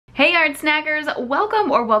Hey ArtSnackers,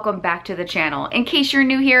 welcome back to the channel. In case you're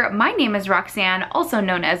new here, my name is Roxanne, also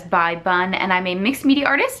known as By Bun, and I'm a mixed media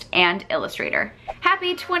artist and illustrator.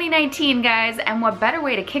 Happy 2019 guys, and what better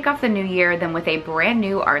way to kick off the new year than with a brand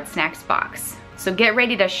new ArtSnacks box. So get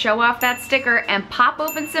ready to show off that sticker and pop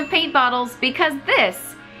open some paint bottles because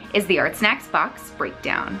this is the ArtSnacks box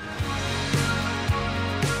breakdown.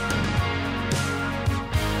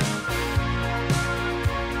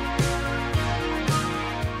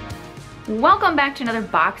 Welcome back to another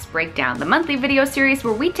box breakdown, the monthly video series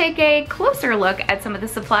where we take a closer look at some of the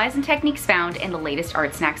supplies and techniques found in the latest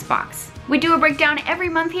ArtSnacks box. We do a breakdown every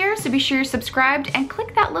month here, so be sure you're subscribed and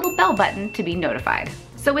click that little bell button to be notified.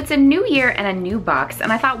 So it's a new year and a new box,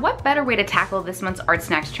 and I thought what better way to tackle this month's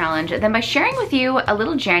ArtSnacks challenge than by sharing with you a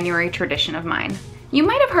little January tradition of mine. You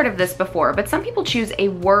might have heard of this before, but some people choose a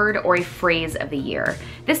word or a phrase of the year.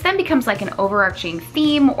 This then becomes like an overarching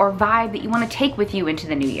theme or vibe that you want to take with you into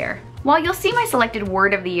the new year. While you'll see my selected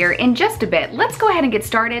word of the year in just a bit, let's go ahead and get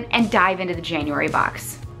started and dive into the January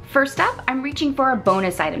box. First up, I'm reaching for a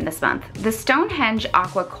bonus item this month, the Stonehenge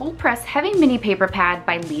Aqua Cold Press Heavy Mini Paper Pad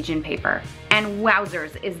by Legion Paper. And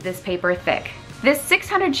wowzers, is this paper thick. This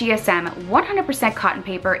 600 GSM 100% cotton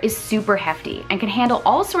paper is super hefty and can handle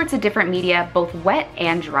all sorts of different media, both wet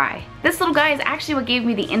and dry. This little guy is actually what gave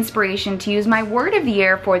me the inspiration to use my word of the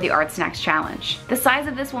year for the ArtSnacks challenge. The size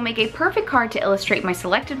of this will make a perfect card to illustrate my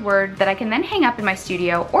selected word that I can then hang up in my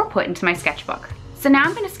studio or put into my sketchbook. So now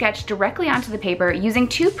I'm going to sketch directly onto the paper using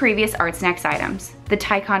two previous ArtSnacks items, the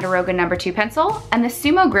Ticonderoga No. 2 pencil and the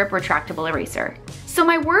Sumo Grip retractable eraser. So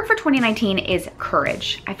my word for 2019 is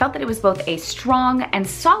courage. I felt that it was both a strong and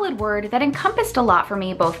solid word that encompassed a lot for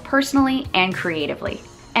me both personally and creatively.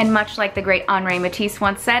 And much like the great Henri Matisse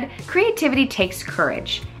once said, creativity takes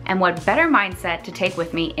courage. And what better mindset to take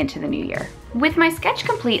with me into the new year. With my sketch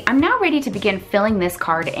complete, I'm now ready to begin filling this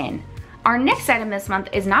card in. Our next item this month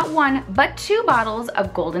is not one, but two bottles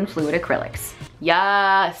of golden fluid acrylics.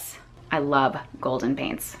 Yes! I love golden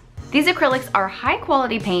paints. These acrylics are high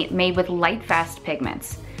quality paint made with light fast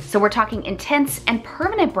pigments. So we're talking intense and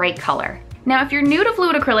permanent bright color. Now if you're new to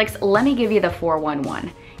fluid acrylics, let me give you the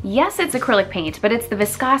 411. Yes, it's acrylic paint, but it's the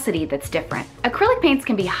viscosity that's different. Acrylic paints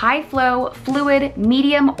can be high flow, fluid,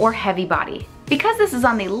 medium, or heavy body. Because this is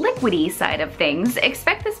on the liquidy side of things,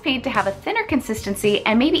 expect this paint to have a thinner consistency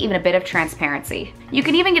and maybe even a bit of transparency. You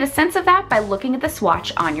can even get a sense of that by looking at the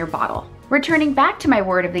swatch on your bottle. Returning back to my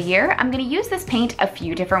word of the year, I'm going to use this paint a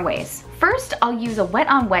few different ways. First, I'll use a wet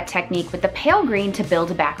on wet technique with the pale green to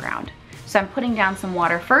build a background. So I'm putting down some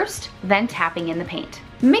water first, then tapping in the paint.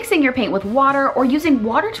 Mixing your paint with water or using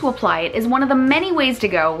water to apply it is one of the many ways to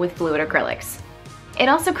go with fluid acrylics. It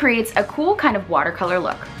also creates a cool kind of watercolor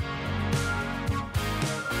look.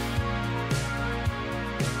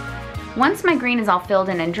 Once my green is all filled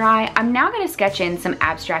in and dry, I'm now going to sketch in some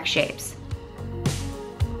abstract shapes.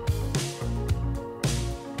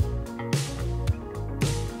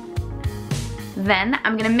 Then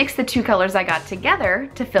I'm going to mix the two colors I got together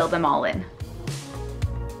to fill them all in.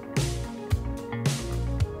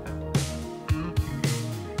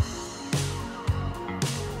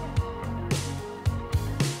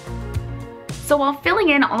 So while filling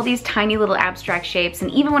in all these tiny little abstract shapes, and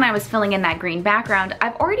even when I was filling in that green background,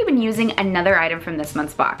 I've already been using another item from this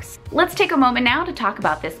month's box. Let's take a moment now to talk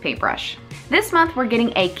about this paintbrush. This month we're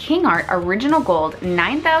getting a King Art Original Gold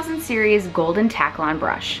 9000 Series Golden Taklon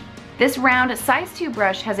brush. This round size 2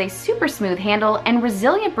 brush has a super smooth handle and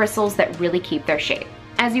resilient bristles that really keep their shape.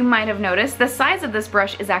 As you might have noticed, the size of this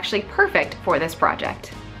brush is actually perfect for this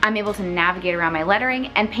project. I'm able to navigate around my lettering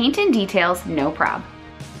and paint in details no prob.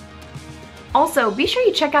 Also, be sure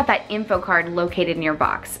you check out that info card located in your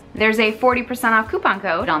box. There's a 40% off coupon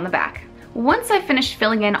code on the back. Once I finished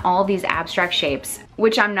filling in all these abstract shapes,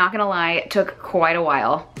 which I'm not gonna lie, took quite a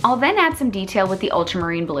while, I'll then add some detail with the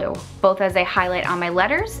ultramarine blue, both as a highlight on my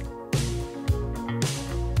letters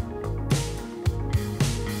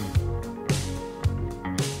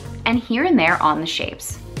and here and there on the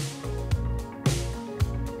shapes.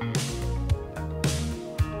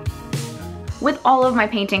 With all of my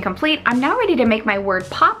painting complete, I'm now ready to make my word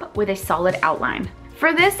pop with a solid outline.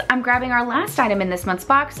 For this, I'm grabbing our last item in this month's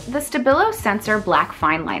box, the Stabilo Sensor Black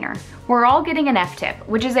Fine Liner. We're all getting an F-tip,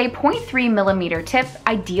 which is a 0.3mm tip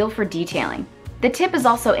ideal for detailing. The tip is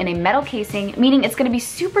also in a metal casing, meaning it's going to be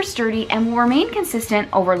super sturdy and will remain consistent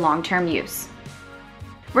over long-term use.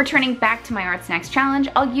 Returning back to my ArtSnacks challenge,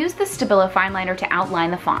 I'll use the Stabilo Fine Liner to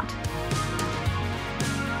outline the font.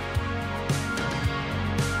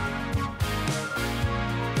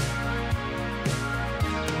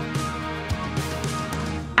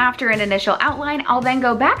 After an initial outline, I'll then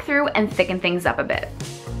go back through and thicken things up a bit.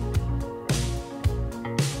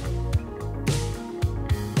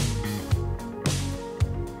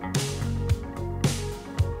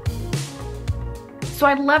 So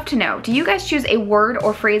I'd love to know, do you guys choose a word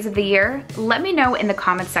or phrase of the year? Let me know in the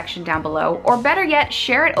comments section down below, or better yet,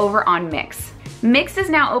 share it over on Mix. Mix is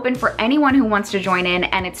now open for anyone who wants to join in,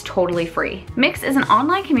 and it's totally free. Mix is an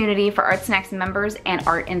online community for ArtSnacks members and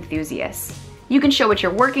art enthusiasts. You can show what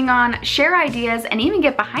you're working on, share ideas, and even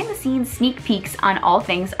get behind the scenes sneak peeks on all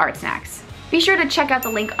things ArtSnacks. Be sure to check out the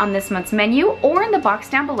link on this month's menu or in the box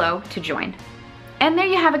down below to join. And there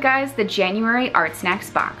you have it, guys, the January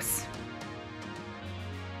ArtSnacks box.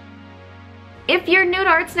 If you're new to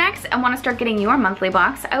ArtSnacks and want to start getting your monthly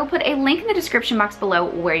box, I will put a link in the description box below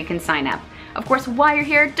where you can sign up. Of course, while you're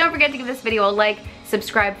here, don't forget to give this video a like,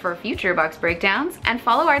 subscribe for future box breakdowns, and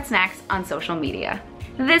follow ArtSnacks on social media.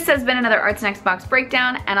 This has been another ArtSnacks box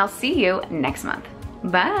breakdown, and I'll see you next month.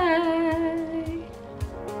 Bye!